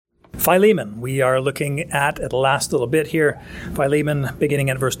Philemon. We are looking at the last little bit here, Philemon,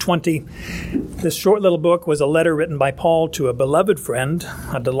 beginning at verse 20. This short little book was a letter written by Paul to a beloved friend,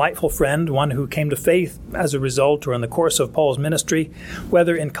 a delightful friend, one who came to faith as a result or in the course of Paul's ministry,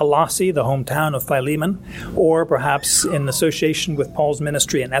 whether in Colossae, the hometown of Philemon, or perhaps in association with Paul's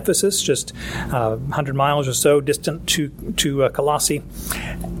ministry in Ephesus, just 100 miles or so distant to Colossae.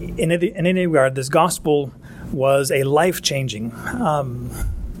 In any regard, this gospel was a life-changing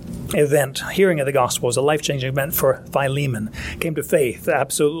event. Hearing of the gospel was a life-changing event for Philemon. Came to faith,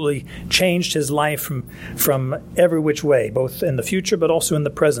 absolutely changed his life from every which way, both in the future but also in the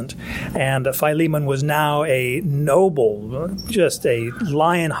present. And Philemon was now a noble, just a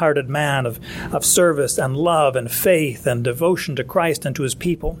lion-hearted man of service and love and faith and devotion to Christ and to his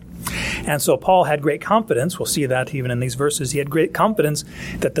people. And so Paul had great confidence, we'll see that even in these verses, he had great confidence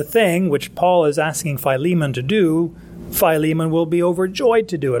that the thing which Paul is asking Philemon to do, Philemon will be overjoyed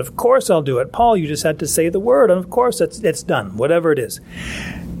to do it. Of course I'll do it. Paul, you just had to say the word, and of course it's done, whatever it is.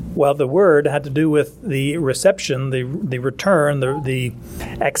 Well, the word had to do with the reception, the return, the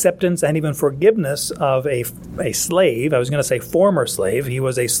acceptance, and even forgiveness of a slave. I was going to say former slave. He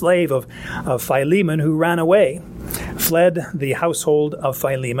was a slave of Philemon who ran away, fled the household of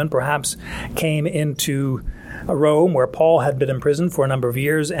Philemon, perhaps came into Rome, where Paul had been imprisoned for a number of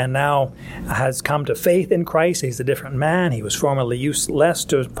years and now has come to faith in Christ. He's a different man. He was formerly useless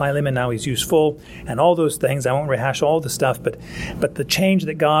to Philemon, now he's useful, and all those things. I won't rehash all the stuff, but the change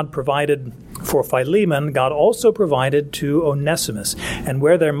that God provided for Philemon, God also provided to Onesimus. And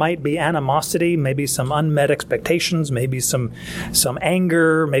where there might be animosity, maybe some unmet expectations, maybe some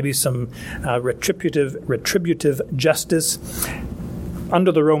anger, maybe some retributive justice,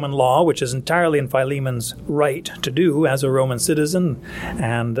 under the Roman law, which is entirely in Philemon's right to do as a Roman citizen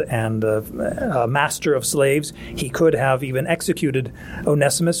and a master of slaves, he could have even executed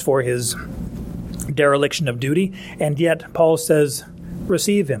Onesimus for his dereliction of duty. And yet Paul says,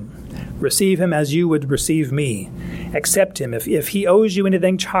 receive him. Receive him as you would receive me. Accept him. If he owes you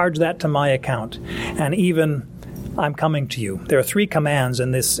anything, charge that to my account. And even I'm coming to you. There are three commands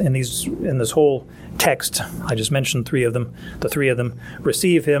in this whole text. I just mentioned three of them. The three of them: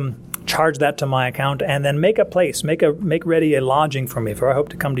 receive him, charge that to my account, and then make a place, make ready a lodging for me, for I hope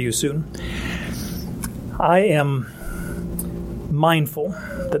to come to you soon. I am mindful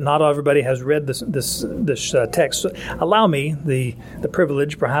that not everybody has read this text. So allow me the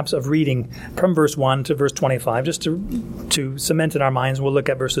privilege, perhaps, of reading from verse 1 to verse 25, just to cement in our minds. We'll look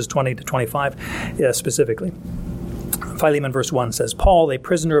at verses 20 to 25 specifically. Philemon, verse 1 says, Paul, a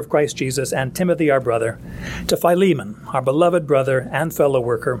prisoner of Christ Jesus, and Timothy, our brother, to Philemon, our beloved brother and fellow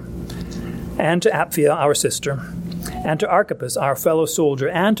worker, and to Apphia, our sister, and to Archippus, our fellow soldier,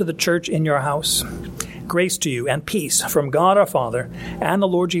 and to the church in your house. Grace to you and peace from God our Father and the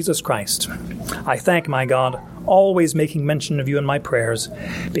Lord Jesus Christ. I thank my God, always making mention of you in my prayers,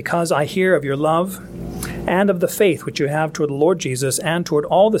 because I hear of your love and of the faith which you have toward the Lord Jesus and toward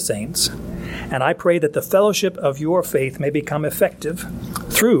all the saints. And I pray that the fellowship of your faith may become effective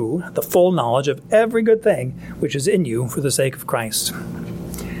through the full knowledge of every good thing which is in you for the sake of Christ.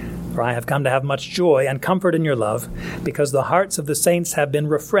 For I have come to have much joy and comfort in your love, because the hearts of the saints have been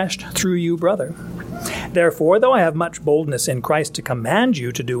refreshed through you, brother. Therefore, though I have much boldness in Christ to command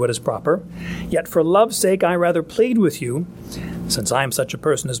you to do what is proper, yet for love's sake I rather plead with you, since I am such a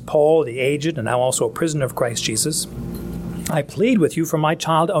person as Paul, the aged, and now also a prisoner of Christ Jesus, I plead with you for my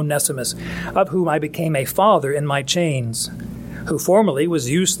child Onesimus, of whom I became a father in my chains, who formerly was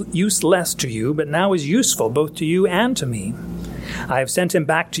useless to you, but now is useful both to you and to me. I have sent him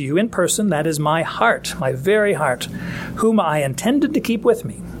back to you in person, that is my heart, my very heart, whom I intended to keep with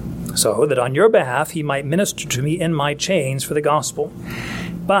me, so that on your behalf he might minister to me in my chains for the gospel.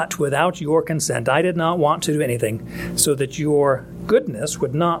 But without your consent I did not want to do anything, so that your goodness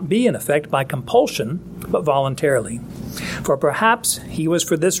would not be in effect by compulsion, but voluntarily. For perhaps he was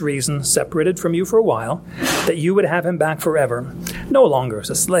for this reason separated from you for a while, that you would have him back forever, no longer as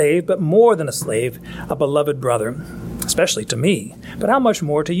a slave, but more than a slave, a beloved brother, especially to me, but how much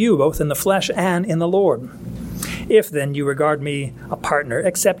more to you, both in the flesh and in the Lord. If then you regard me a partner,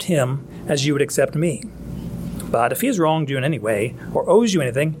 accept him as you would accept me. But if he has wronged you in any way, or owes you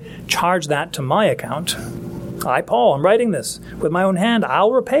anything, charge that to my account. I, Paul, am writing this with my own hand.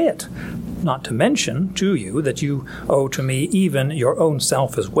 I'll repay it. Not to mention to you that you owe to me even your own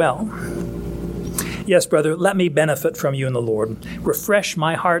self as well. Yes, brother, let me benefit from you in the Lord. Refresh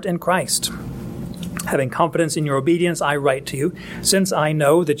my heart in Christ. Having confidence in your obedience, I write to you, since I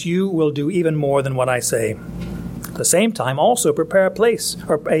know that you will do even more than what I say. At the same time, also prepare a place,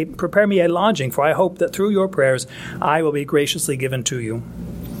 or prepare me a lodging, for I hope that through your prayers I will be graciously given to you.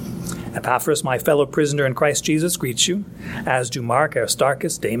 Epaphras, my fellow prisoner in Christ Jesus, greets you, as do Mark,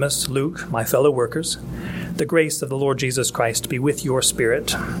 Aristarchus, Demas, Luke, my fellow workers. The grace of the Lord Jesus Christ be with your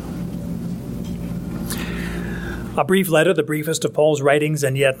spirit. A brief letter, the briefest of Paul's writings,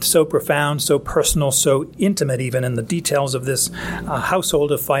 and yet so profound, so personal, so intimate even in the details of this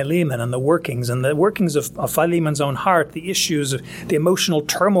household of Philemon and the workings of Philemon's own heart, the issues, of the emotional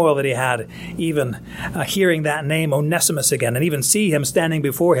turmoil that he had, even hearing that name Onesimus again, and even see him standing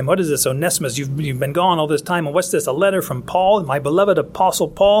before him. What is this, Onesimus? You've been gone all this time, and what's this, a letter from Paul, my beloved apostle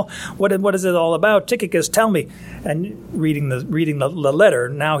Paul? What is it all about? Tychicus, tell me. And reading the letter,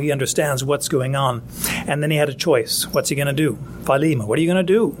 now he understands what's going on. And then he had a choice. What's he going to do? Philemon, what are you going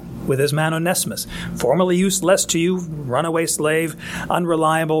to do with this man Onesimus? Formerly useless to you, runaway slave,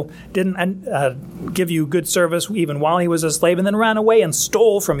 unreliable, didn't give you good service even while he was a slave, and then ran away and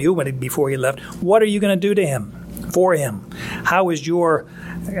stole from you before he left. What are you going to do to him, for him? How is your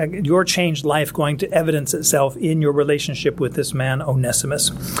changed life going to evidence itself in your relationship with this man Onesimus?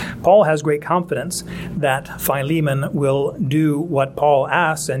 Paul has great confidence that Philemon will do what Paul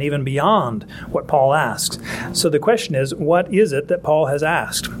asks and even beyond what Paul asks. So the question is, what is it that Paul has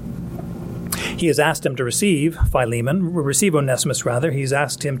asked? He has asked him to receive Onesimus rather. He's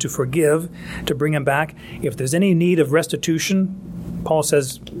asked him to forgive, to bring him back. If there's any need of restitution, Paul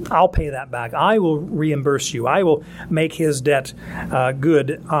says, I'll pay that back. I will reimburse you. I will make his debt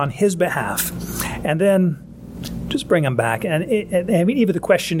good on his behalf. And then just bring him back. And even the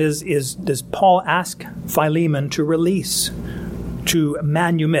question is, does Paul ask Philemon to release, to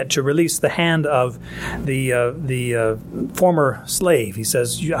manumit, to release the hand of the former slave? He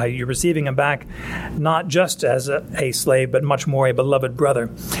says, you're receiving him back not just as a slave, but much more a beloved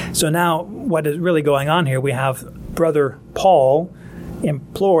brother. So now what is really going on here, we have brother Paul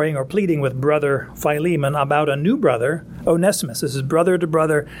imploring or pleading with brother Philemon about a new brother, Onesimus. This is brother to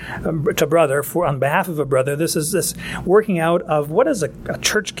brother for on behalf of a brother. This is this working out of what does a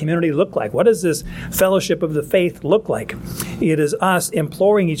church community look like? What does this fellowship of the faith look like? It is us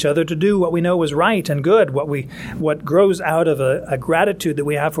imploring each other to do what we know is right and good, what grows out of a gratitude that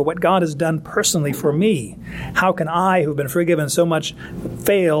we have for what God has done personally for me. How can I, who've been forgiven so much,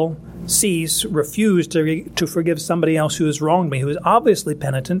 refuse to forgive somebody else who has wronged me, who is obviously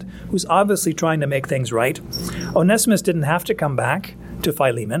penitent, who's obviously trying to make things right? Onesimus didn't have to come back to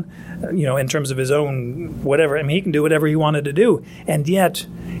Philemon, in terms of his own whatever. I mean, he can do whatever he wanted to do. And yet,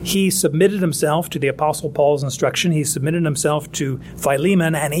 he submitted himself to the Apostle Paul's instruction. He submitted himself to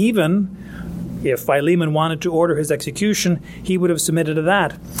Philemon, and even if Philemon wanted to order his execution, he would have submitted to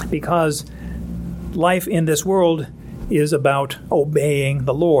that, because life in this world is about obeying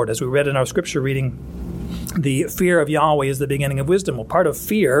the Lord. As we read in our scripture reading, the fear of Yahweh is the beginning of wisdom. Well, part of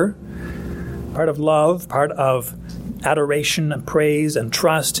fear, part of love, part of adoration and praise and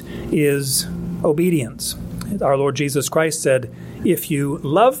trust is obedience. Our Lord Jesus Christ said, if you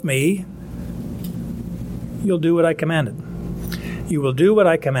love me, you'll do what I commanded. You will do what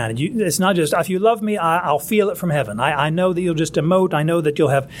I commanded. It's not just, if you love me, I'll feel it from heaven. I know that you'll just emote. I know that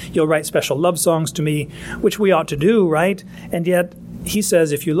you'll write special love songs to me, which we ought to do, right? And yet, he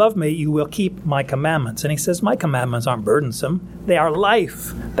says, if you love me, you will keep my commandments. And he says, my commandments aren't burdensome. They are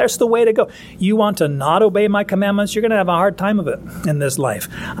life. That's the way to go. You want to not obey my commandments, you're going to have a hard time of it in this life.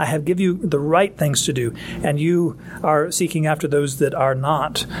 I have given you the right things to do, and you are seeking after those that are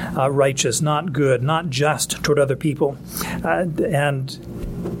not righteous, not good, not just toward other people.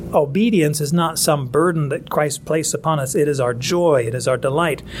 And obedience is not some burden that Christ placed upon us. It is our joy. It is our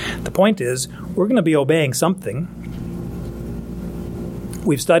delight. The point is, we're going to be obeying something.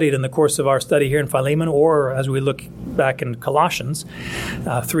 We've studied in the course of our study here in Philemon, or as we look back in Colossians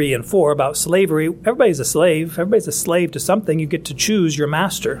 3 and 4 about slavery. Everybody's a slave. Everybody's a slave to something. You get to choose your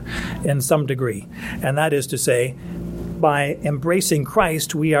master in some degree. And that is to say, by embracing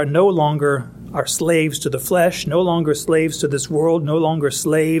Christ, we are no longer are slaves to the flesh, no longer slaves to this world, no longer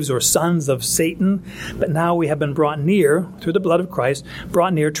slaves or sons of Satan, but now we have been brought near, through the blood of Christ,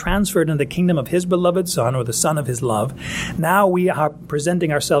 brought near, transferred into the kingdom of his beloved Son, or the Son of his love. Now we are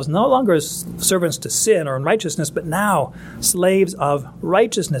presenting ourselves no longer as servants to sin or unrighteousness, but now slaves of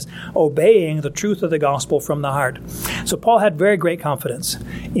righteousness, obeying the truth of the gospel from the heart. So Paul had very great confidence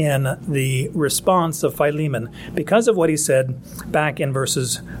in the response of Philemon because of what he said back in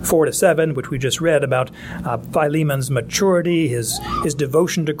verses 4 to 7, which we just read about Philemon's maturity, his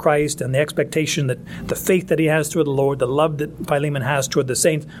devotion to Christ, and the expectation that the faith that he has toward the Lord, the love that Philemon has toward the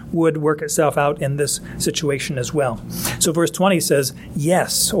saints, would work itself out in this situation as well. So verse 20 says,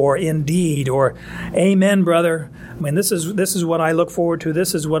 yes, or indeed, or amen, brother. I mean, this is what I look forward to.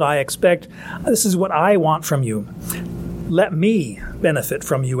 This is what I expect. This is what I want from you. let me benefit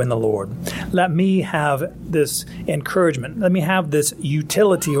from you in the Lord. Let me have this encouragement. Let me have this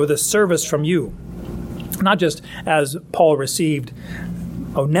utility or this service from you. Not just as Paul received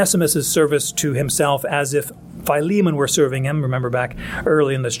Onesimus' service to himself as if Philemon were serving him. Remember back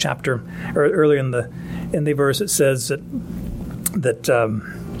early in this chapter, or earlier in the verse, it says that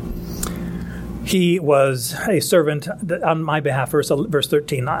he was a servant on my behalf, verse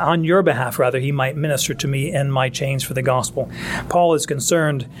 13. On your behalf, rather, he might minister to me in my chains for the gospel. Paul is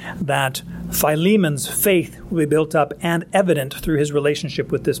concerned that Philemon's faith will be built up and evident through his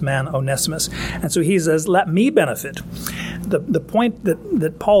relationship with this man Onesimus. And so he says, let me benefit. The point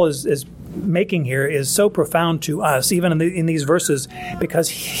that Paul is making here is so profound to us, even in these verses,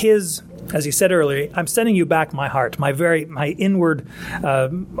 because as he said earlier, I'm sending you back my heart, my inward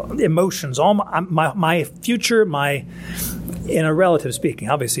emotions, all my future, in a relative speaking.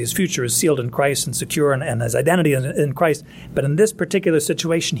 Obviously, his future is sealed in Christ and secure, and his identity in Christ. But in this particular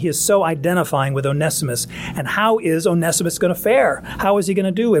situation, he is so identifying with Onesimus. And how is Onesimus going to fare? How is he going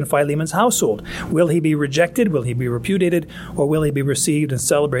to do in Philemon's household? Will he be rejected? Will he be repudiated? Or will he be received and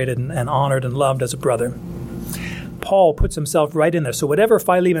celebrated and honored and loved as a brother? Paul puts himself right in there. So whatever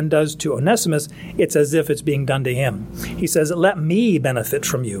Philemon does to Onesimus, it's as if it's being done to him. He says, let me benefit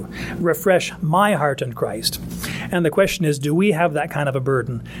from you. Refresh my heart in Christ. And the question is, do we have that kind of a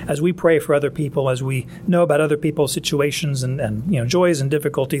burden as we pray for other people, as we know about other people's situations and joys and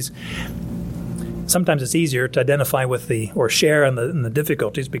difficulties? Sometimes it's easier to identify with or share in the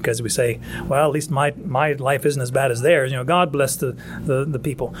difficulties because we say, well, at least my life isn't as bad as theirs. God bless the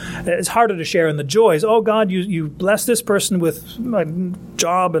people. It's harder to share in the joys. Oh, God, you bless this person with a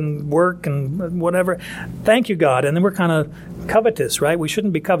job and work and whatever. Thank you, God. And then we're kind of covetous, right? We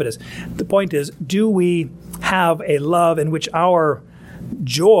shouldn't be covetous. The point is, do we have a love in which our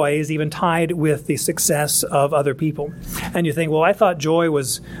joy is even tied with the success of other people? And you think, well, I thought joy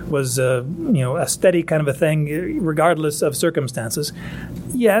was a steady kind of a thing regardless of circumstances.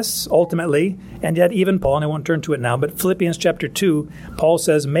 Yes, ultimately, and yet even Paul, and I won't turn to it now, but Philippians chapter 2, Paul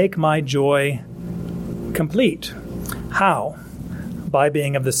says, make my joy complete. How? By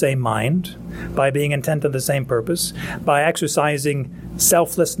being of the same mind, by being intent on the same purpose, by exercising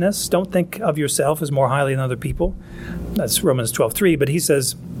selflessness. Don't think of yourself as more highly than other people. That's Romans 12:3. But he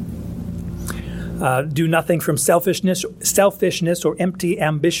says, do nothing from selfishness or empty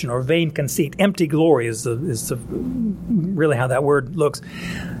ambition or vain conceit. Empty glory is really how that word looks.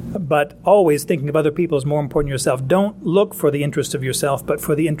 But always thinking of other people is more important than yourself. Don't look for the interest of yourself, but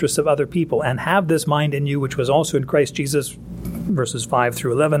for the interest of other people. And have this mind in you, which was also in Christ Jesus, verses 5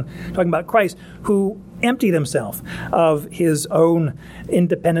 through 11, talking about Christ, who emptied himself of his own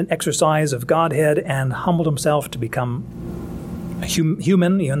independent exercise of Godhead and humbled himself to become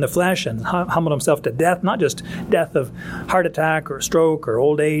human in the flesh, and humbled himself to death, not just death of heart attack or stroke or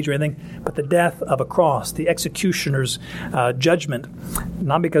old age or anything, but the death of a cross, the executioner's judgment,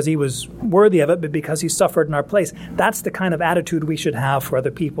 not because he was worthy of it, but because he suffered in our place. That's the kind of attitude we should have for other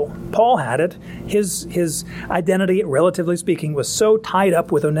people. Paul had it. His identity, relatively speaking, was so tied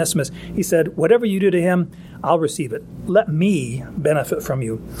up with Onesimus. He said, whatever you do to him, I'll receive it. Let me benefit from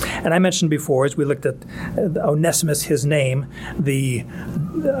you. And I mentioned before, as we looked at Onesimus, his name, the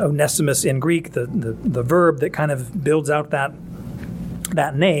Onesimus in Greek, the verb that kind of builds out that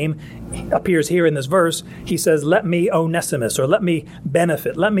name, appears here in this verse. He says, let me Onesimus, or let me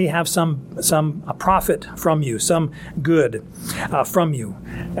benefit. Let me have a profit from you, some good from you.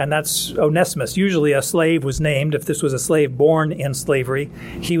 And that's Onesimus. Usually a slave was named. If this was a slave born in slavery,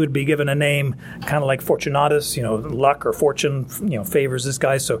 he would be given a name kind of like Fortunatus, luck or fortune, favors this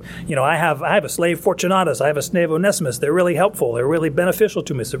guy. So, I have a slave Fortunatus. I have a slave Onesimus. They're really helpful. They're really beneficial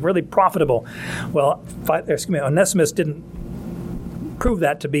to me. They're really profitable. Well, Onesimus didn't prove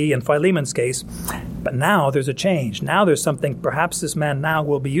that to be in Philemon's case, but now there's a change. Now there's something, perhaps this man now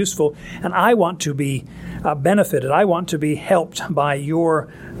will be useful, and I want to be benefited. I want to be helped by your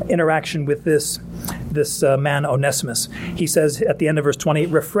interaction with this man Onesimus. He says at the end of verse 20,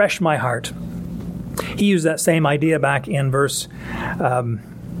 refresh my heart. He used that same idea back in verse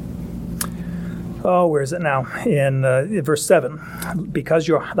where is it now? In verse 7. Because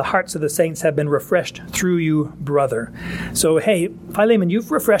the hearts of the saints have been refreshed through you, brother. So, hey, Philemon,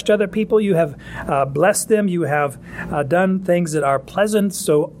 you've refreshed other people. You have blessed them. You have done things that are pleasant,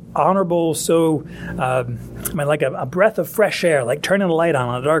 so honorable, so like a breath of fresh air, like turning a light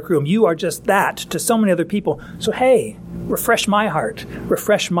on in a dark room. You are just that to so many other people. So, hey, refresh my heart.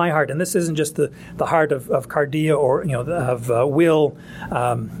 Refresh my heart. And this isn't just the heart of cardia or of will,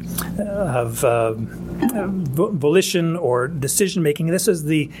 of volition or decision making. This is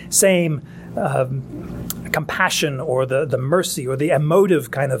the same compassion or the mercy or the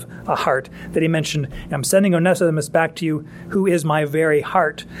emotive kind of a heart that he mentioned. I'm sending Onesimus back to you, who is my very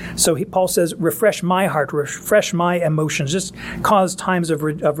heart. So Paul says, refresh my heart, refresh my emotions, just cause times of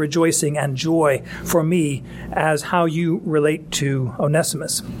rejoicing and joy for me as how you relate to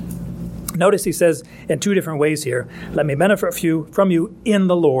Onesimus. Notice he says in two different ways here, let me benefit from you in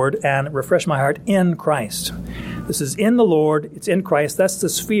the Lord and refresh my heart in Christ. This is in the Lord, it's in Christ. That's the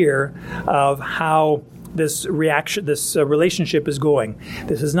sphere of how this relationship is going.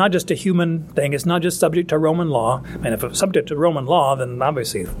 This is not just a human thing. It's not just subject to Roman law. And if it's subject to Roman law, then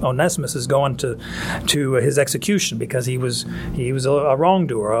obviously Onesimus is going to his execution because he was a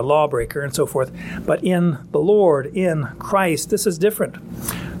wrongdoer, a lawbreaker, and so forth. But in the Lord, in Christ, this is different.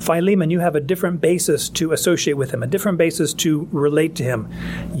 Philemon, you have a different basis to associate with him, a different basis to relate to him.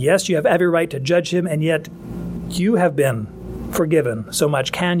 Yes, you have every right to judge him, and yet you have been forgiven so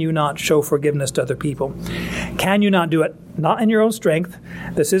much. Can you not show forgiveness to other people? Can you not do it? Not in your own strength.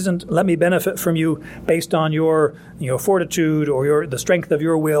 This isn't let me benefit from you based on your fortitude or the strength of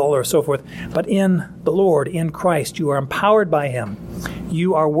your will or so forth, but in the Lord, in Christ. You are empowered by him.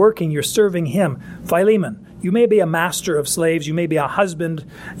 You are working, you're serving him. Philemon, you may be a master of slaves, you may be a husband,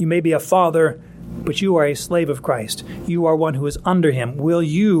 you may be a father, but you are a slave of Christ. You are one who is under him. Will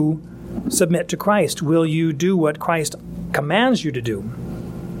you submit to Christ? Will you do what Christ commands you to do?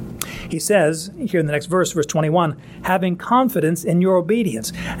 He says here in the next verse 21, having confidence in your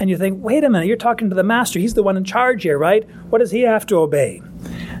obedience. And you think, wait a minute, you're talking to the master. He's the one in charge here, right? What does he have to obey?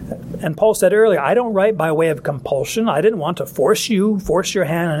 And Paul said earlier, I don't write by way of compulsion. I didn't want to force your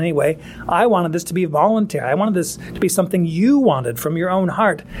hand in any way. I wanted this to be voluntary. I wanted this to be something you wanted from your own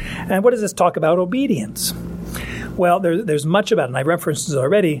heart. And what does this talk about? Obedience. Well, there's much about it, and I referenced it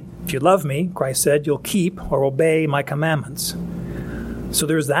already. If you love me, Christ said, you'll keep or obey my commandments. So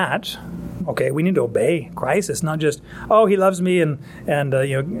there's that. Okay, we need to obey Christ. It's not just, oh, he loves me and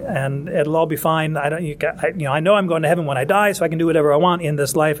it'll all be fine. I know I'm going to heaven when I die, so I can do whatever I want in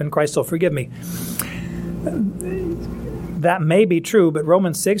this life, and Christ will forgive me. That may be true, but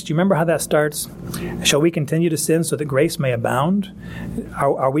Romans 6, do you remember how that starts? Shall we continue to sin so that grace may abound?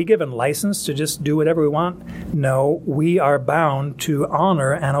 Are we given license to just do whatever we want? No, we are bound to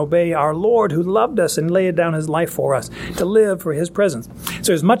honor and obey our Lord who loved us and laid down his life for us, to live for his presence.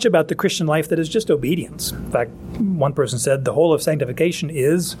 So there's much about the Christian life that is just obedience. In fact, one person said the whole of sanctification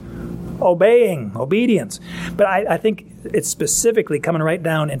is obedience. But I think it's specifically coming right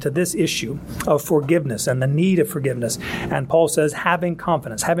down into this issue of forgiveness and the need of forgiveness. And Paul says, having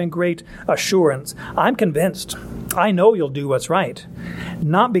confidence, having great assurance. I'm convinced. I know you'll do what's right.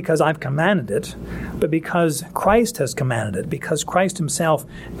 Not because I've commanded it, but because Christ has commanded it, because Christ himself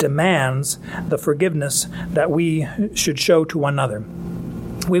demands the forgiveness that we should show to one another.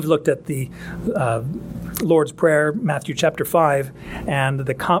 We've looked at the Lord's Prayer, Matthew chapter 5, and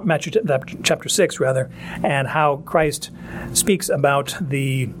Matthew chapter 6, rather, and how Christ speaks about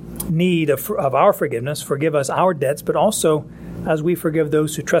the need of our forgiveness, forgive us our debts, but also as we forgive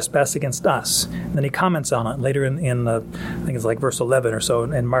those who trespass against us. And then he comments on it later in I think it's like verse 11 or so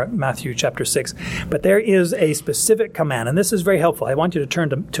in Matthew chapter 6. But there is a specific command, and this is very helpful. I want you to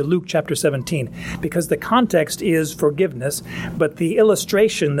turn to Luke chapter 17, because the context is forgiveness, but the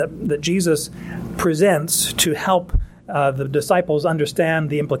illustration that Jesus presents to help the disciples understand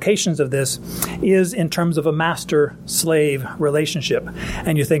the implications of this is in terms of a master-slave relationship.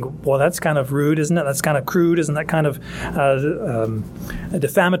 And you think, well, that's kind of rude, isn't it? That's kind of crude. Isn't that kind of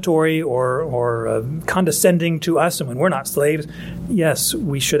defamatory or condescending to us? And when we're not slaves, yes,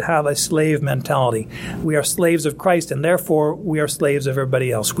 we should have a slave mentality. We are slaves of Christ, and therefore we are slaves of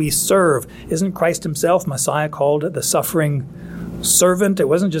everybody else. We serve. Isn't Christ himself, Messiah, called the suffering servant? It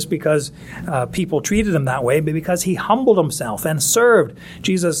wasn't just because people treated him that way, but because he humbled himself and served.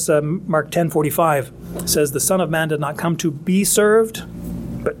 Jesus, Mark 10:45, says, the Son of Man did not come to be served,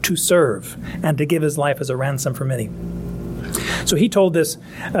 but to serve, and to give his life as a ransom for many. So he told this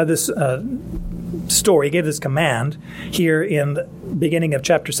story, he gave this command here in the beginning of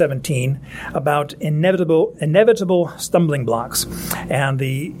chapter 17 about inevitable stumbling blocks, and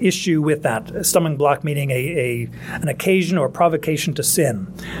the issue with that stumbling block meaning an occasion or provocation to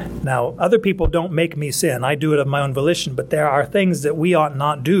sin. Now, other people don't make me sin. I do it of my own volition, but there are things that we ought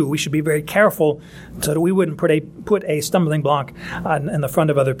not do. We should be very careful so that we wouldn't put a stumbling block in the front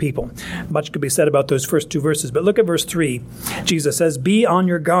of other people. Much could be said about those first two verses, but look at verse 3. Jesus says, be on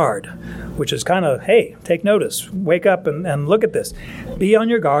your guard, which is kind of, hey, take notice, wake up and look at this. Be on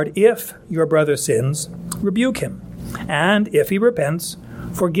your guard. If your brother sins, rebuke him. And if he repents,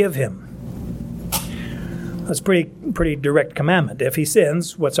 forgive him. That's pretty direct commandment. If he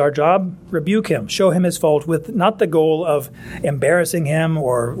sins, what's our job? Rebuke him. Show him his fault with not the goal of embarrassing him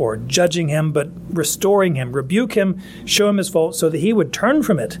or judging him, but restoring him. Rebuke him, show him his fault so that he would turn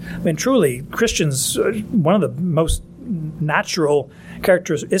from it. I mean, truly, Christians, one of the most natural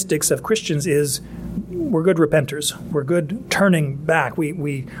characteristics of Christians is we're good repenters. We're good turning back.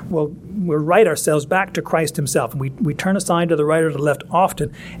 We'll right ourselves back to Christ himself. We turn aside to the right or to the left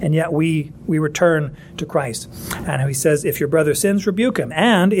often, and yet we return to Christ. And he says, if your brother sins, rebuke him.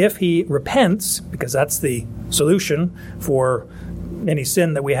 And if he repents, because that's the solution for any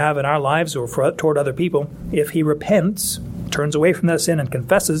sin that we have in our lives or toward other people, if he repents, turns away from that sin and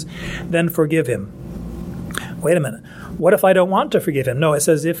confesses, then forgive him. Wait a minute. What if I don't want to forgive him? No, it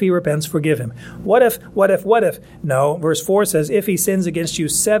says if he repents, forgive him. What if? No, verse 4 says if he sins against you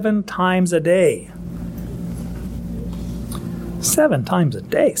 7 times a day. 7 times a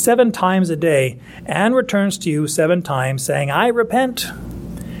day. 7 times a day, and returns to you 7 times, saying, I repent.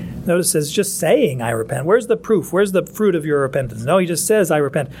 Notice it says just saying, I repent. Where's the proof? Where's the fruit of your repentance? No, he just says, I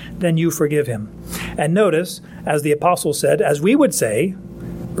repent. Then you forgive him. And notice, as the apostle said, as we would say,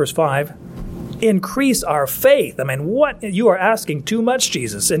 verse 5, increase our faith. I mean, what? You are asking too much,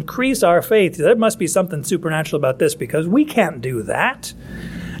 Jesus. Increase our faith. There must be something supernatural about this because we can't do that.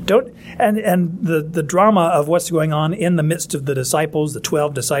 And the drama of what's going on in the midst of the disciples, the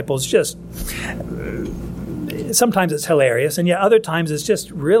 12 disciples, just sometimes it's hilarious, and yet other times it's just,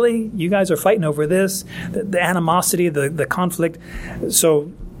 really? You guys are fighting over this? The animosity, the conflict.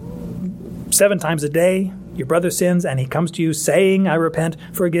 So 7 times a day, your brother sins, and he comes to you saying, I repent,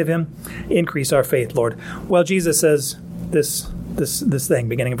 forgive him. Increase our faith, Lord. Well, Jesus says this thing,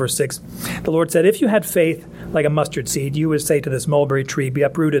 beginning in verse 6. The Lord said, if you had faith like a mustard seed, you would say to this mulberry tree, be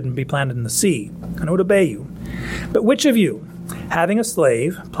uprooted and be planted in the sea, and it would obey you. But which of you, having a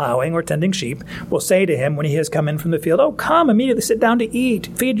slave, plowing or tending sheep, will say to him when he has come in from the field, oh, come, immediately sit down to eat,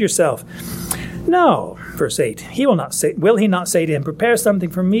 feed yourself? No, verse 8, will he not say to him, prepare something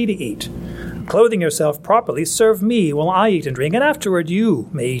for me to eat? Clothing yourself properly, serve me while I eat and drink, and afterward you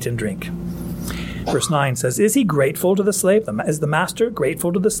may eat and drink. Verse 9 says, is he grateful to the slave? Is the master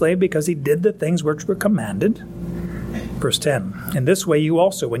grateful to the slave because he did the things which were commanded? Verse 10, in this way you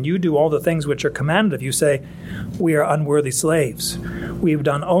also, when you do all the things which are commanded of you, say, we are unworthy slaves. We've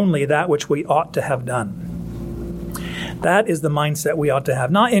done only that which we ought to have done. That is the mindset we ought to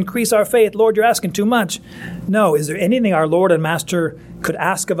have. Not increase our faith. Lord, you're asking too much. No, is there anything our Lord and Master could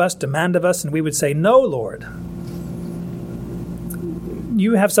ask of us, demand of us, and we would say, no, Lord.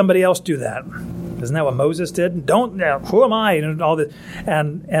 You have somebody else do that. Isn't that what Moses did? Who am I? And all this,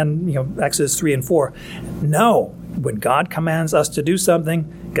 and Exodus 3 and 4. No, when God commands us to do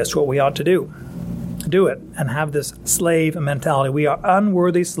something, guess what we ought to do? Do it and have this slave mentality. We are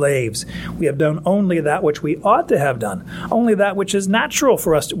unworthy slaves. We have done only that which we ought to have done, only that which is natural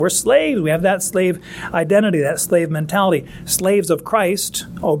for us. We're slaves. We have that slave identity, that slave mentality. Slaves of Christ,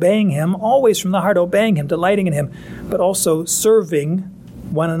 obeying him, always from the heart, obeying him, delighting in him, but also serving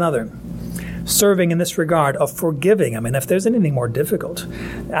one another. Serving in this regard of forgiving. I mean, if there's anything more difficult,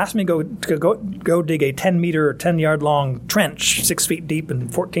 ask me to go dig a 10-meter, 10-yard long trench, 6 feet deep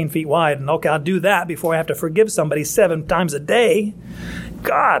and 14 feet wide, and okay, I'll do that before I have to forgive somebody 7 times a day.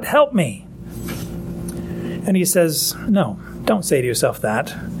 God, help me. And he says, no, don't say to yourself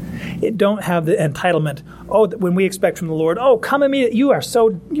that. Don't have the entitlement, when we expect from the Lord, come immediately, you're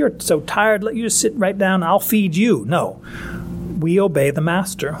so tired, let you just sit right down, I'll feed you. No. We obey the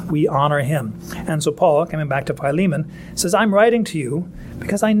master. We honor him. And so Paul, coming back to Philemon, says, I'm writing to you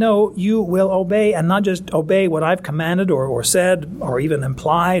because I know you will obey, and not just obey what I've commanded or said or even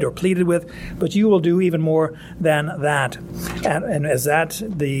implied or pleaded with, but you will do even more than that. And as that,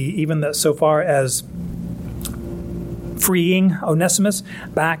 so far as freeing Onesimus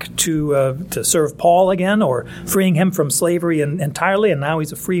back to serve Paul again, or freeing him from slavery entirely, and now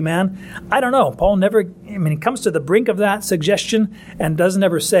he's a free man. I don't know. Paul he comes to the brink of that suggestion and doesn't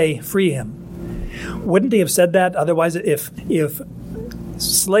ever say, free him. Wouldn't he have said that otherwise if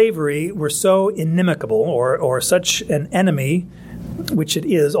slavery were so inimical or such an enemy, which it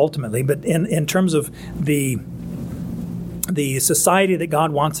is ultimately, but in terms of the society that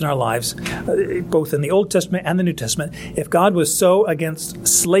God wants in our lives, both in the Old Testament and the New Testament, if God was so against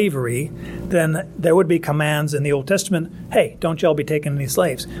slavery, then there would be commands in the Old Testament, hey, don't y'all be taking any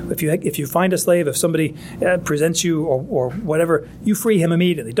slaves. If you find a slave, if somebody presents you or whatever, you free him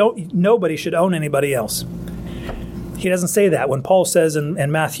immediately. Nobody should own anybody else. He doesn't say that. When Paul says in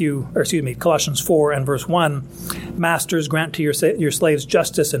Colossians 4 and verse 1, masters, grant to your slaves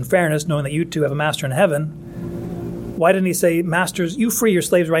justice and fairness, knowing that you too have a master in heaven. Why didn't he say, masters, you free your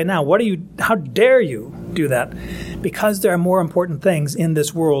slaves right now? How dare you do that? Because there are more important things in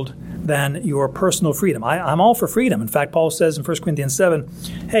this world than your personal freedom. I'm all for freedom. In fact, Paul says in 1 Corinthians 7,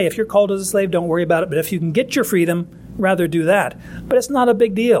 hey, if you're called as a slave, don't worry about it. But if you can get your freedom, rather do that. But it's not a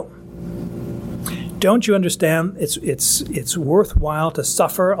big deal. Don't you understand? It's worthwhile to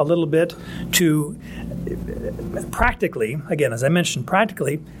suffer a little bit to practically, again, as I mentioned,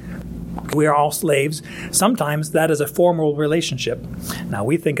 practically, we are all slaves. Sometimes that is a formal relationship. Now,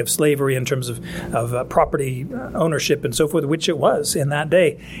 we think of slavery in terms of property ownership and so forth, which it was in that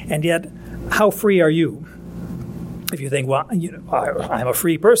day. And yet, how free are you? If you think, well, I'm a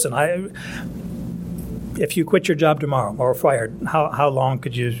free person. If you quit your job tomorrow or fired, how long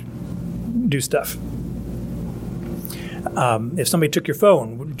could you do stuff? If somebody took your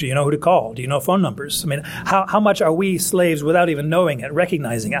phone, do you know who to call? Do you know phone numbers? I mean, how much are we slaves without even knowing it,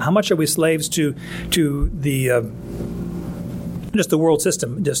 recognizing it? How much are we slaves to the just the world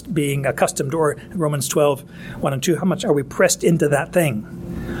system, just being accustomed, or Romans 12, 1 and 2, how much are we pressed into that thing?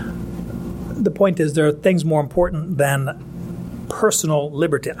 The point is there are things more important than personal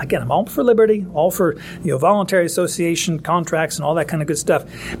liberty. Again, I'm all for liberty, all for voluntary association, contracts, and all that kind of good stuff.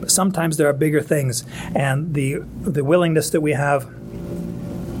 But sometimes there are bigger things, and the willingness that we have,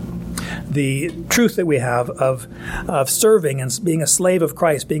 the truth that we have of serving and being a slave of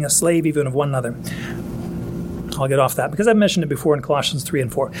Christ, being a slave even of one another. I'll get off that because I've mentioned it before in Colossians 3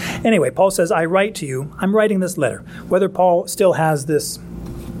 and 4. Anyway, Paul says, I write to you. I'm writing this letter. Whether Paul still has the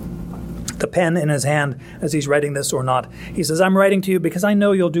pen in his hand as he's writing this or not, he says, I'm writing to you because I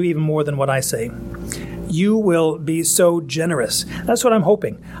know you'll do even more than what I say. You will be so generous. That's what I'm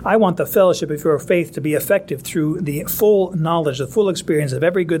hoping. I want the fellowship of your faith to be effective through the full knowledge, the full experience of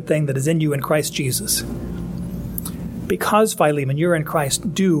every good thing that is in you in Christ Jesus. Because, Philemon, you're in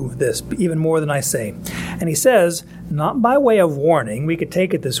Christ, do this even more than I say. And he says, not by way of warning, we could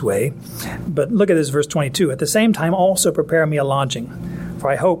take it this way, but look at this, verse 22. At the same time, also prepare me a lodging, for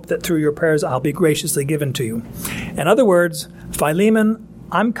I hope that through your prayers I'll be graciously given to you. In other words, Philemon,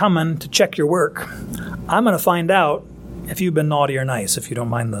 I'm coming to check your work. I'm going to find out if you've been naughty or nice, if you don't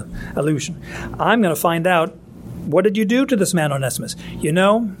mind the allusion. I'm going to find out, what did you do to this man Onesimus?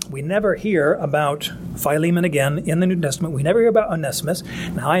 We never hear about Philemon again in the New Testament. We never hear about Onesimus.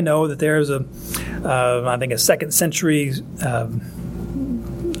 Now, I know that there's I think a 2nd century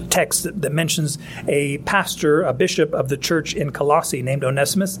text that mentions a pastor, a bishop of the church in Colossae named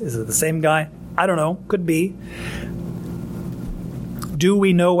Onesimus. Is it the same guy? I don't know. Could be. Do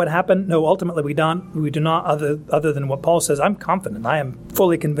we know what happened? No, ultimately we don't. We do not. Other than what Paul says, I'm confident. I am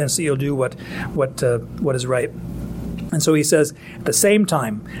fully convinced that you'll do what is right. And so he says, at the same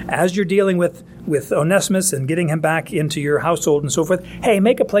time, as you're dealing with Onesimus and getting him back into your household and so forth, hey,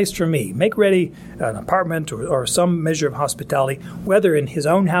 make a place for me. Make ready an apartment or some measure of hospitality, whether in his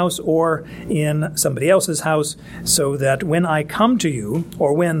own house or in somebody else's house, so that when I come to you,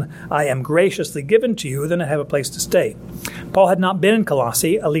 or when I am graciously given to you, then I have a place to stay. Paul had not been in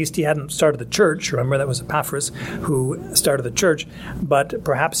Colossae, at least he hadn't started the church. Remember, that was Epaphras who started the church, but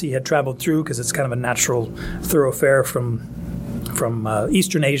perhaps he had traveled through, because it's kind of a natural thoroughfare from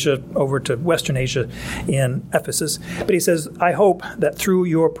Eastern Asia over to Western Asia in Ephesus. But he says, I hope that through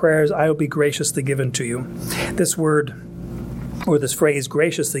your prayers I will be graciously given to you. This word, or this phrase,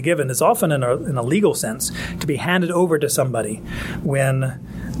 graciously given, is often in a legal sense to be handed over to somebody. When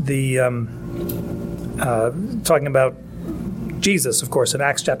talking about Jesus, of course, in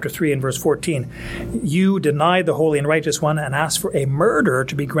Acts chapter 3 and verse 14, you denied the holy and righteous one and asked for a murderer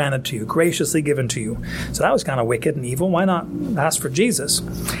to be granted to you, graciously given to you. So that was kind of wicked and evil. Why not ask for Jesus?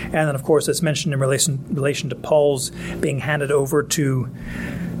 And then, of course, it's mentioned in relation to Paul's being handed over to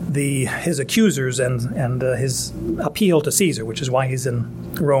his accusers and his appeal to Caesar, which is why he's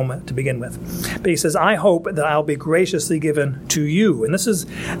in Rome to begin with. But he says, I hope that I'll be graciously given to you. And this is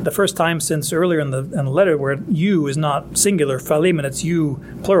the first time since earlier in the letter where you is not singular, Philemon, it's you,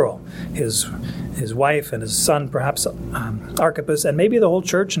 plural. His wife and his son, perhaps Archippus, and maybe the whole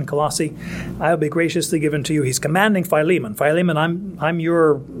church in Colossae, I'll be graciously given to you. He's commanding Philemon. Philemon, I'm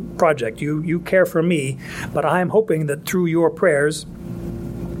your project. You care for me, but I'm hoping that through your prayers,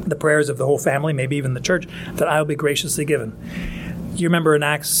 the prayers of the whole family, maybe even the church, that I'll be graciously given. You remember in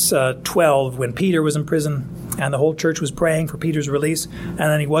Acts 12 when Peter was in prison and the whole church was praying for Peter's release, and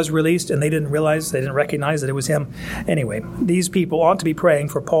then he was released and they didn't recognize that it was him. Anyway, these people ought to be praying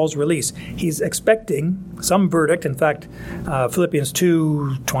for Paul's release. He's expecting some verdict. In fact, Philippians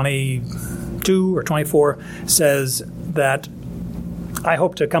 2:22 or 24 says that I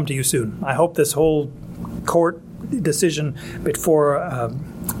hope to come to you soon. I hope this whole court decision before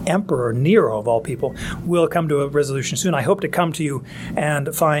Emperor Nero, of all people, will come to a resolution soon. I hope to come to you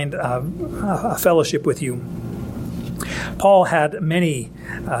and find a fellowship with you. Paul had many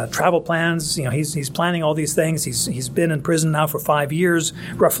travel plans. He's planning all these things. He's been in prison now for 5 years,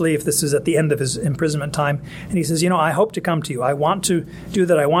 roughly, if this is at the end of his imprisonment time. And he says, I hope to come to you. I want to do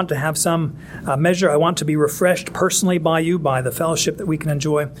that. I want to have some measure. I want to be refreshed personally by you, by the fellowship that we can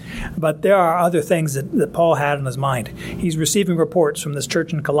enjoy. But there are other things that Paul had in his mind. He's receiving reports from this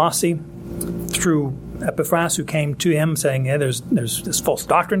church in Colossae through Epaphras, who came to him saying, there's this false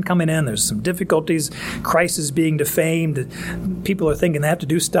doctrine coming in, there's some difficulties, Christ is being defamed, people are thinking they have to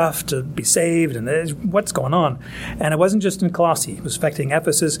do stuff to be saved, and what's going on? And it wasn't just in Colossae, it was affecting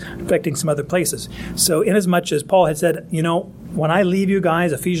Ephesus, affecting some other places. So inasmuch as Paul had said, when I leave you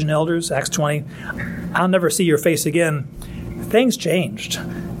guys, Ephesian elders, Acts 20, I'll never see your face again, things changed,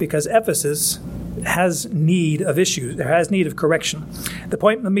 because Ephesus has need of issues, there has need of correction. The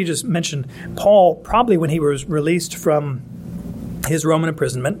point, let me just mention, Paul, probably when he was released from his Roman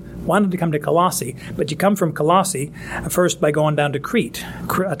imprisonment, wanted to come to Colossae, but you come from Colossae first by going down to Crete.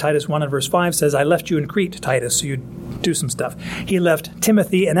 Titus 1 and verse 5 says, I left you in Crete, Titus, so you do some stuff. He left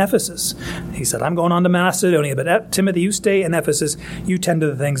Timothy in Ephesus. He said, I'm going on to Macedonia, but Timothy, you stay in Ephesus, you tend to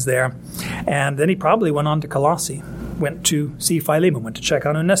the things there. And then he probably went on to Colossae, went to see Philemon, went to check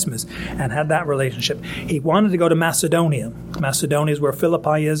on Onesimus, and had that relationship. He wanted to go to Macedonia. Macedonia is where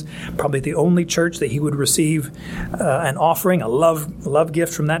Philippi is, probably the only church that he would receive an offering, a love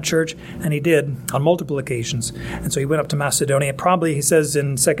gift from that church, and he did on multiple occasions. And so he went up to Macedonia. Probably, he says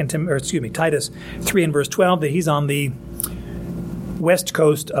in Titus 3 and verse 12, that he's on the west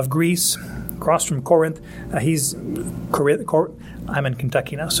coast of Greece, across from Corinth. I'm in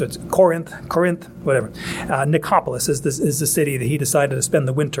Kentucky now, so it's Corinth, whatever. Nicopolis is the city that he decided to spend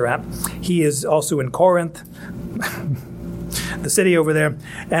the winter at. He is also in Corinth, the city over there,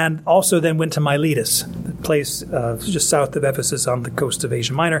 and also then went to Miletus, the place just south of Ephesus on the coast of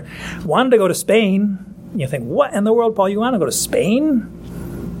Asia Minor. Wanted to go to Spain. You think, what in the world, Paul, you want to go to Spain?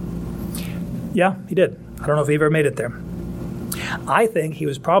 Yeah, he did. I don't know if he ever made it there. I think he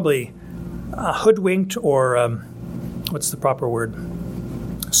was probably hoodwinked or, what's the proper word?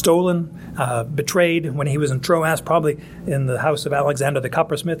 Stolen, betrayed when he was in Troas, probably in the house of Alexander the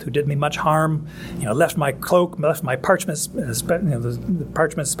coppersmith, who did me much harm. Left my cloak, left my parchments, the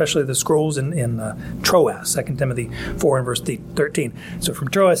parchments, especially the scrolls in Troas, 2 Timothy 4 and verse 13. So from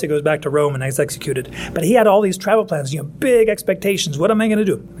Troas, he goes back to Rome and he's executed. But he had all these travel plans, big expectations. What am I going to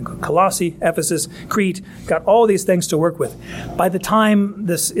do? Colossae, Ephesus, Crete, got all these things to work with. By the time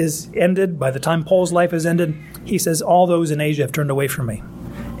this is ended, by the time Paul's life is ended, he says, all those in Asia have turned away from me.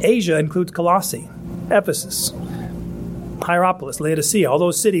 Asia includes Colossae, Ephesus, Hierapolis, Laodicea, all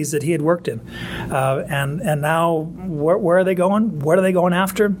those cities that he had worked in. And now, where are they going? What are they going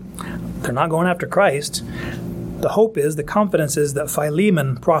after? They're not going after Christ. The hope is, the confidence is that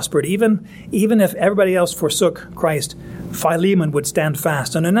Philemon prospered. Even if everybody else forsook Christ, Philemon would stand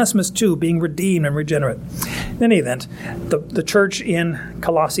fast. And Onesimus too, being redeemed and regenerate. In any event, the church in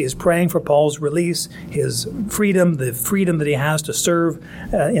Colossae is praying for Paul's release, his freedom, the freedom that he has to serve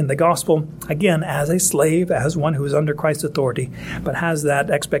in the gospel, again, as a slave, as one who is under Christ's authority, but has that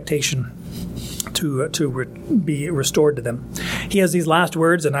expectation to be restored to them. He has these last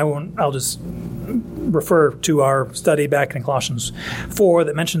words, and I'll just refer to our study back in Colossians 4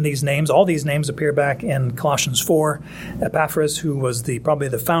 that mentioned these names. All these names appear back in Colossians 4. Epaphras, who was probably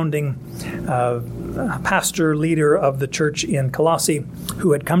the founding pastor, leader of the church in Colossae,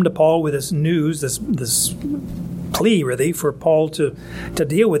 who had come to Paul with this news, this plea, really, for Paul to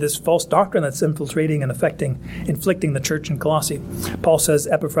deal with this false doctrine that's infiltrating and inflicting the church in Colossae. Paul says,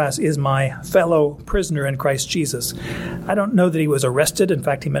 Epaphras is my fellow prisoner in Christ Jesus. I don't know that he was arrested. In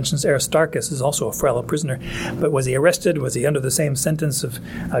fact, he mentions Aristarchus is also a fellow prisoner. But was he arrested? Was he under the same sentence of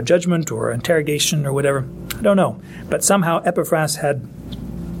judgment or interrogation or whatever? I don't know. But somehow Epaphras had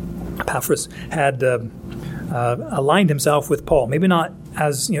aligned himself with Paul. Maybe not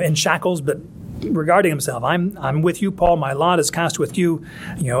as in shackles, but regarding himself, I'm with you, Paul. My lot is cast with you.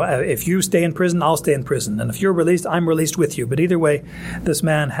 If you stay in prison, I'll stay in prison, and if you're released, I'm released with you. But either way, this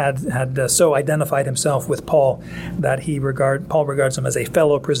man had so identified himself with Paul that Paul regards him as a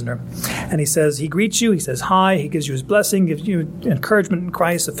fellow prisoner. And he says he greets you. He says hi. He gives you his blessing, gives you encouragement in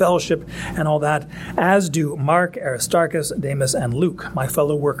Christ, a fellowship, and all that. As do Mark, Aristarchus, Demas, and Luke, my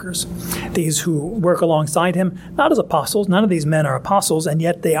fellow workers. These who work alongside him, not as apostles. None of these men are apostles, and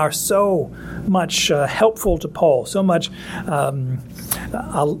yet they are so much helpful to Paul, so much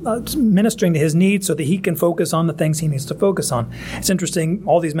ministering to his needs so that he can focus on the things he needs to focus on. It's interesting,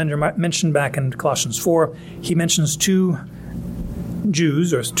 all these men are mentioned back in Colossians 4. He mentions two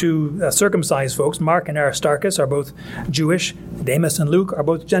Jews, or two circumcised folks. Mark and Aristarchus are both Jewish. Demas and Luke are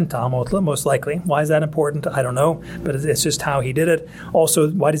both Gentile, most likely. Why is that important? I don't know, but it's just how he did it. Also,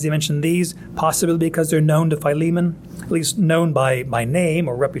 why does he mention these? Possibly because they're known to Philemon, at least known by name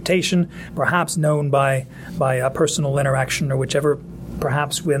or reputation, perhaps known by personal interaction or whichever.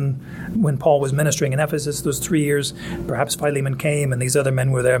 Perhaps when Paul was ministering in Ephesus those 3 years, perhaps Philemon came and these other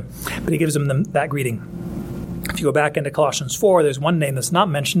men were there. But he gives them that greeting. If you go back into Colossians 4, there's one name that's not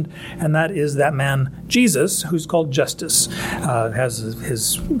mentioned, and that is that man Jesus, who's called Justus. Has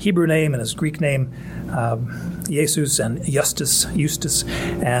his Hebrew name and his Greek name, Jesus and Eustace,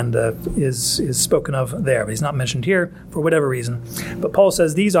 and is spoken of there. But he's not mentioned here for whatever reason. But Paul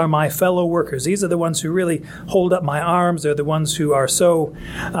says, these are my fellow workers. These are the ones who really hold up my arms. They're the ones who are so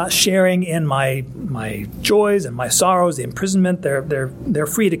sharing in my joys and my sorrows, the imprisonment. They're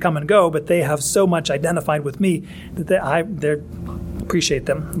free to come and go, but they have so much identified with me that they appreciate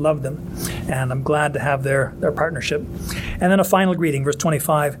them, love them, and I'm glad to have their partnership. And then a final greeting, verse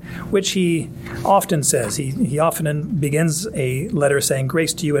 25, which he often says. He often begins a letter saying,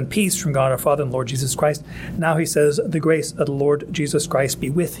 grace to you and peace from God our Father and Lord Jesus Christ. Now he says, the grace of the Lord Jesus Christ be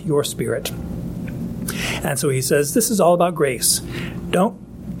with your spirit. And so he says, this is all about grace. Don't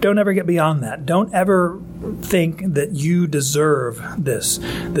ever get beyond that. Don't ever think that you deserve this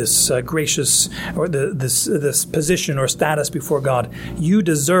gracious or this position or status before God. You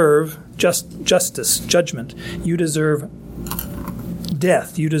deserve justice, judgment. You deserve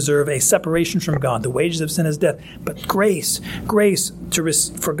death. You deserve a separation from God. The wages of sin is death. But grace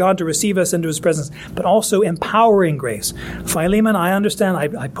for God to receive us into his presence, but also empowering grace. Philemon, I understand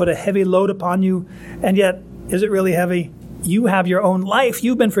I put a heavy load upon you, and yet, is it really heavy? You have your own life.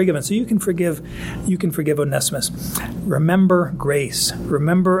 You've been forgiven, so you can forgive Onesimus. Remember grace.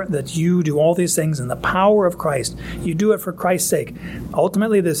 Remember that you do all these things in the power of Christ. You do it for Christ's sake.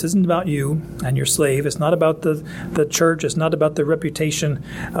 Ultimately, this isn't about you and your slave. It's not about the church. It's not about the reputation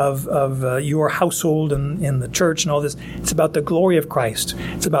of your household and in the church and all this. It's about the glory of Christ.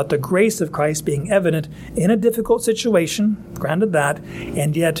 It's about the grace of Christ being evident in a difficult situation, granted that,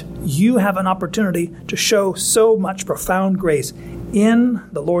 and yet you have an opportunity to show so much profound grace in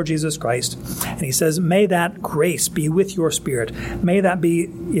the Lord Jesus Christ. And he says, may that grace be with your spirit. May that be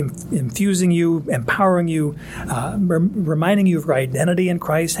infusing you, empowering you, reminding you of your identity in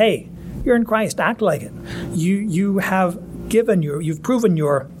Christ. Hey, you're in Christ. Act like it. You've proven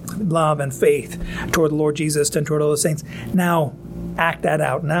your love and faith toward the Lord Jesus and toward all the saints. Now, act that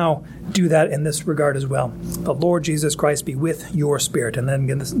out. Now, do that in this regard as well. The Lord Jesus Christ be with your spirit. And then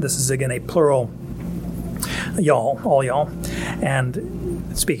again, this is again a plural. All y'all.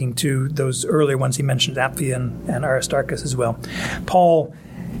 And speaking to those earlier ones he mentioned, Apphia and Aristarchus as well. Paul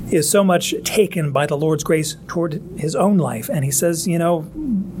is so much taken by the Lord's grace toward his own life. And he says,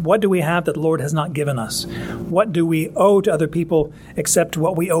 what do we have that the Lord has not given us? What do we owe to other people except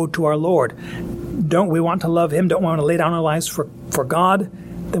what we owe to our Lord? Don't we want to love him? Don't we want to lay down our lives for God?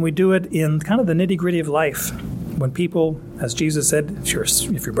 Then we do it in kind of the nitty-gritty of life. When people, as Jesus said,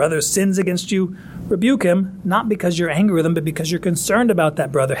 if your brother sins against you, rebuke him, not because you're angry with him, but because you're concerned about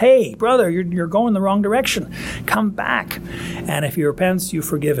that brother. Hey, brother, you're going the wrong direction. Come back. And if he repents, you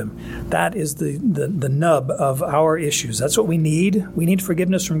forgive him. That is the nub of our issues. That's what we need. We need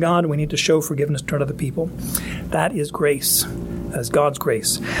forgiveness from God. We need to show forgiveness toward other people. That is grace. As God's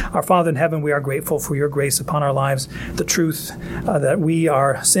grace. Our Father in heaven, we are grateful for your grace upon our lives, the truth that we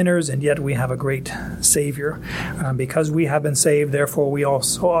are sinners and yet we have a great Savior. Because we have been saved, therefore we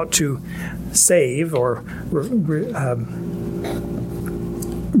also ought to save or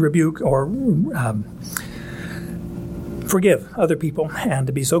rebuke or forgive other people, and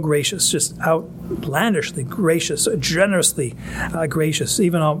to be so gracious, just outlandishly gracious, generously gracious,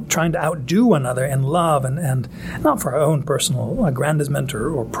 even trying to outdo one another in love, and not for our own personal aggrandizement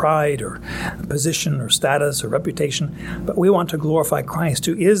or pride or position or status or reputation, but we want to glorify Christ,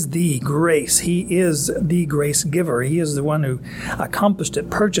 who is the grace. He is the grace giver. He is the one who accomplished it,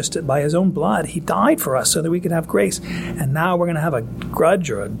 purchased it by his own blood. He died for us so that we could have grace. And now we're going to have a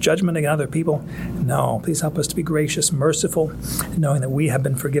grudge or a judgment against other people? No, please help us to be gracious, merciful, knowing that we have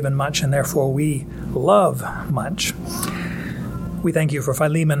been forgiven much and therefore we love much. We thank you for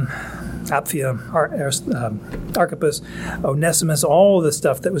Philemon, Apphia, Archippus, Onesimus, all the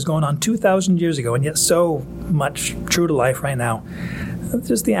stuff that was going on 2,000 years ago, and yet so much true to life right now.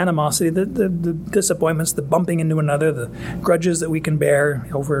 Just the animosity, the disappointments, the bumping into one another, the grudges that we can bear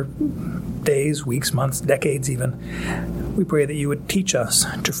over days, weeks, months, decades even. We pray that you would teach us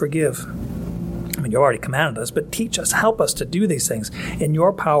to forgive. I mean, you already commanded us, but teach us, help us to do these things in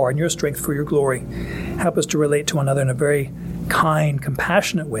your power and your strength for your glory. Help us to relate to one another in a very kind,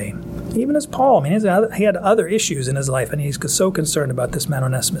 compassionate way. Even as Paul, I mean, he had other issues in his life, and he's so concerned about this man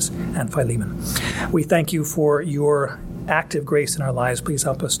Onesimus and Philemon. We thank you for your active grace in our lives. Please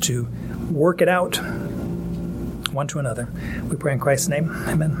help us to work it out one to another. We pray in Christ's name.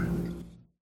 Amen.